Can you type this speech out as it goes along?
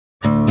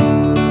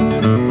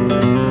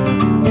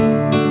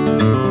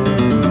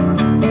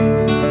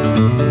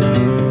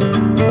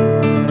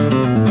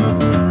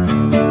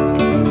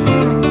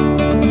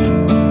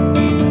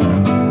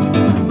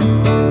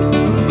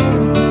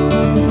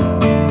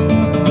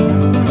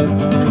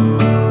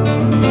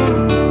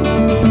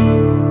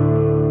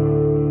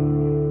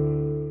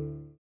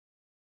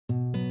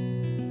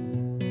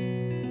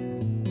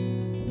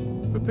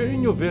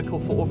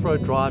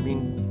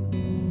driving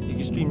is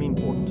extremely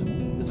important.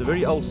 There's a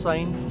very old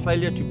saying,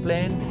 failure to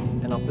plan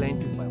and I plan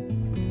to fail.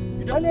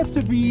 You don't have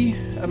to be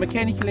a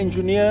mechanical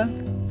engineer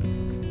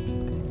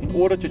in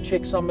order to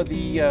check some of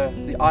the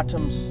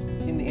items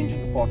in the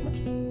engine compartment.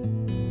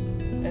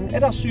 And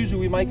at Isuzu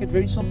we make it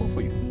very simple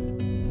for you.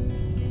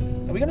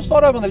 And we're going to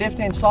start over on the left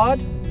hand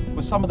side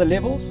with some of the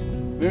levels.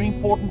 Very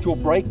important, your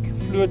brake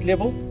fluid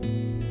level.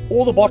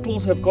 All the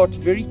bottles have got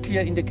very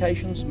clear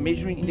indications,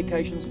 measuring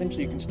indications in them, so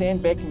you can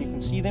stand back and you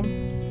can see them.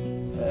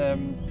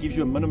 Gives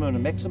you a minimum and a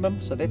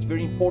maximum, so that's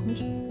very important.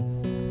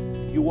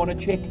 You want to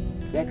check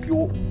that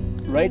your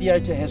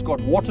radiator has got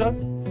water.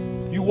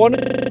 You want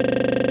to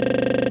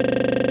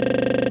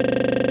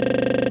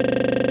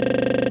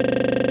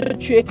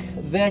check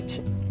that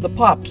the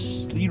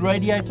pipes, the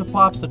radiator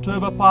pipes, the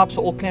turbo pipes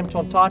are all clamped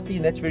on tightly,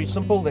 and that's very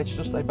simple. That's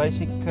just a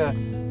basic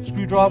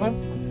screwdriver.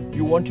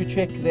 You want to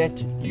check that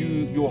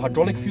your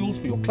hydraulic fuels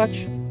for your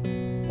clutch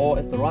are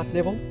at the right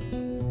level,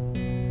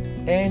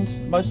 and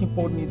most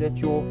importantly that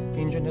your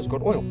engine has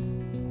got oil.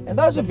 And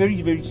those are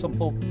very, very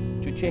simple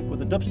to check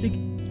with a dipstick.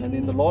 And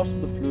then the last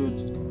of the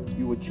fluids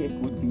you would check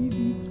would be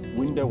the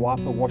window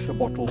wiper washer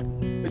bottle.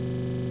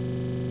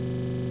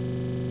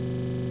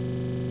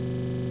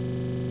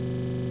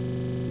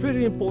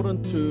 Very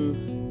important to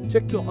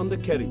check your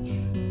undercarriage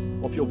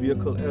of your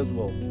vehicle as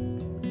well.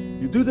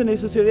 You do the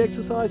necessary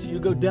exercise, you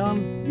go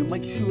down, you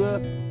make sure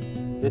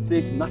that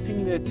there's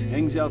nothing that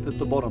hangs out at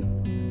the bottom.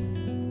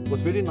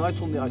 What's very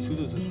nice on the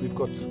Isuzus is we've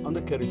got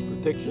undercarriage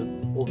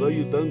protection. Although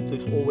you don't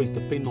just always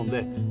depend on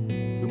that,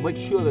 you make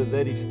sure that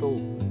that is still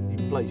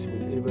in place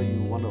whenever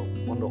you want to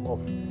wander off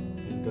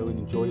and go and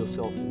enjoy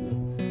yourself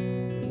in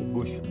the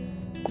bush.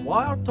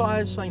 Why are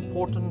tyres so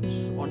important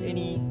on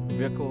any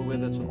vehicle,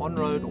 whether it's an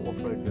on-road or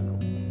off-road vehicle?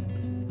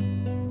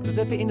 Because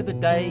at the end of the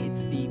day,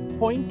 it's the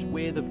point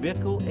where the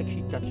vehicle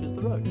actually touches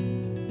the road.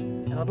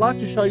 And I'd like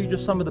to show you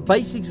just some of the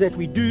basics that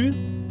we do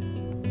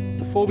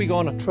before we go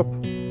on a trip.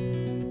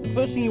 The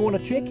first thing you want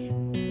to check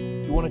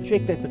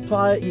that the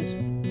tyre is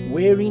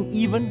wearing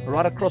even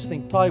right across the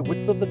entire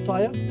width of the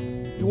tyre.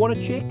 You want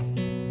to check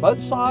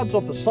both sides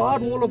of the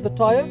sidewall of the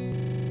tyre.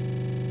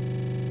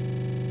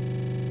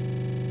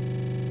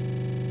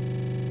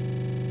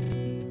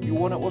 You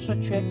want to also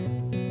check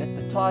that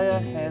the tyre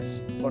has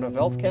got a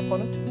valve cap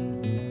on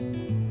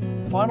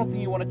it. Final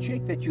thing you want to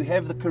check that you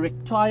have the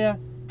correct tyre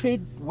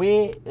tread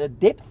wear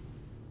depth.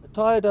 The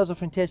tyre does a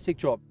fantastic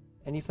job,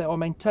 and if they are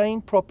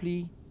maintained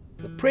properly,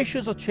 the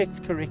pressures are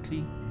checked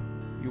correctly,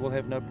 you will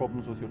have no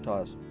problems with your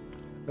tyres.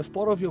 As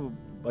part of your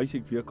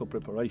basic vehicle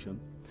preparation,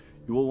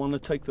 you will want to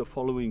take the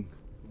following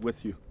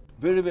with you.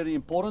 Very, very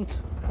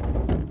important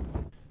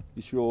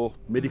is your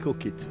medical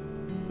kit.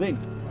 Then,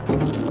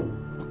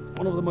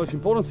 one of the most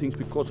important things,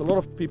 because a lot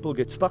of people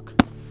get stuck,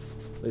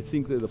 they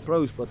think they're the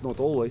pros, but not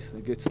always. They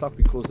get stuck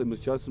because they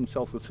misjudge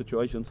themselves with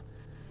situations.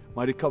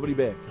 My recovery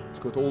bag, it's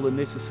got all the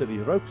necessary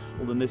ropes,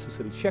 all the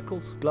necessary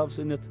shackles, gloves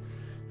in it,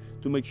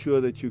 to make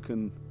sure that you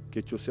can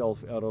get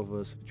yourself out of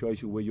a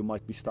situation where you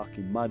might be stuck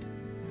in mud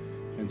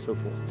and so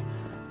forth.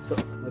 So,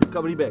 my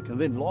recovery bag. And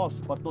then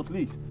last but not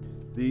least,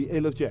 the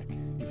airlift jack.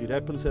 If it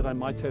happens that I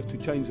might have to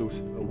change a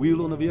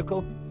wheel on a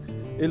vehicle,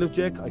 airlift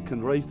jack, I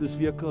can raise this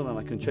vehicle and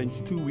I can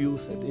change 2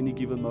 wheels at any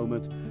given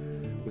moment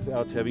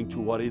without having to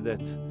worry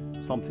that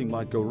something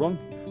might go wrong.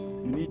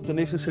 You need the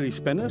necessary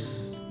spanners,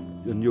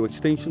 your new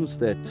extensions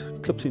that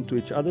clips into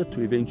each other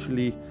to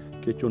eventually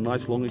get your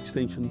nice long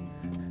extension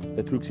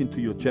that hooks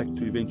into your jack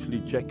to eventually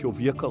jack your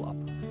vehicle up.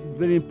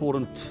 Very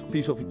important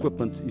piece of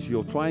equipment is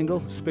your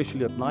triangle,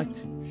 especially at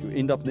night if you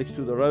end up next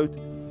to the road.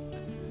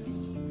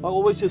 I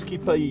always just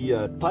keep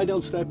a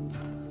tie-down strap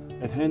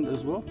at hand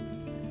as well.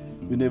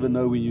 You never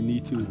know when you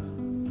need to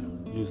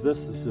use this.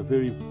 This is a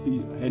very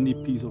handy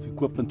piece of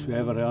equipment to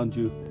have around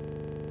you.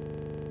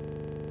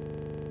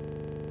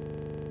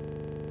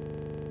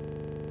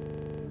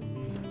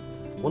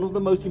 One of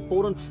the most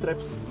important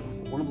straps,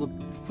 one of the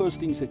first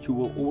things that you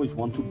will always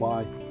want to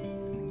buy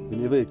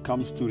whenever it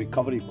comes to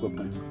recovery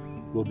equipment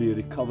will be a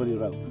recovery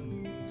rope.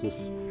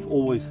 It's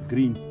always a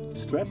green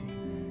strap.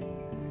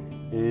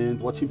 And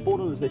what's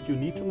important is that you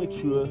need to make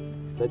sure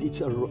that it's,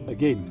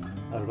 again,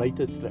 a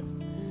rated strap.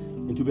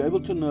 And to be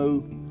able to know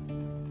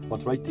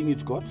what rating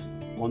it's got,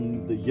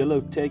 on the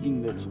yellow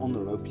tagging that's on the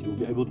rope, you'll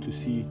be able to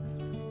see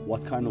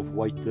what kind of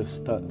weight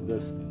this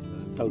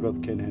tow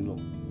rope can handle.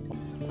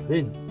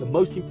 Then, the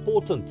most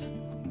important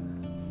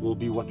will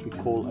be what we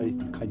call a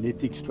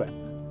kinetic strap.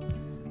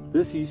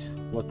 This is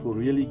what will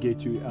really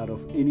get you out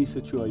of any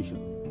situation.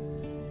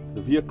 If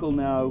the vehicle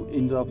now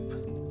ends up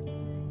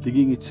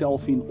digging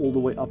itself in all the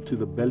way up to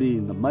the belly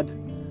in the mud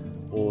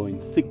or in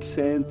thick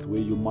sand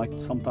where you might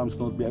sometimes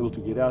not be able to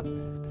get out,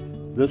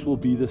 this will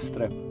be the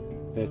strap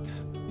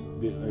that's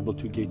able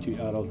to get you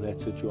out of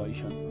that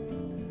situation.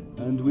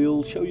 And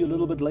we'll show you a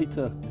little bit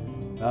later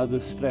how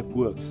the strap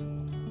works.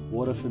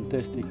 What a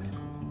fantastic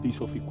piece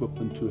of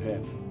equipment to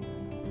have.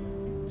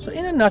 So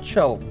in a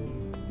nutshell,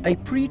 a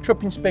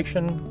pre-trip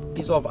inspection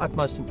is of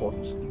utmost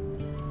importance.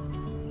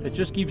 It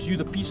just gives you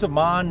the peace of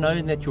mind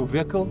knowing that your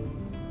vehicle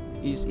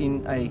is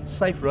in a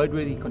safe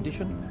roadworthy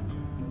condition.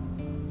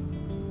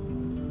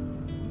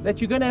 that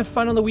you're going to have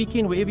fun on the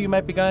weekend, wherever you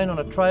might be going, on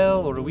a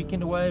trail or a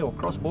weekend away or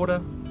cross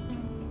border,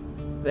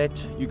 that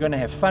you're going to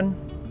have fun,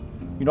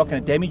 you're not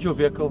going to damage your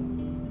vehicle,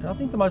 and I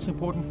think the most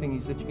important thing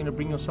is that you're going to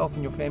bring yourself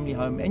and your family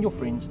home and your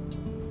friends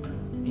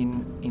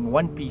in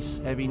one piece,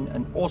 having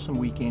an awesome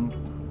weekend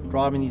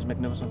driving these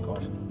magnificent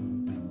cars.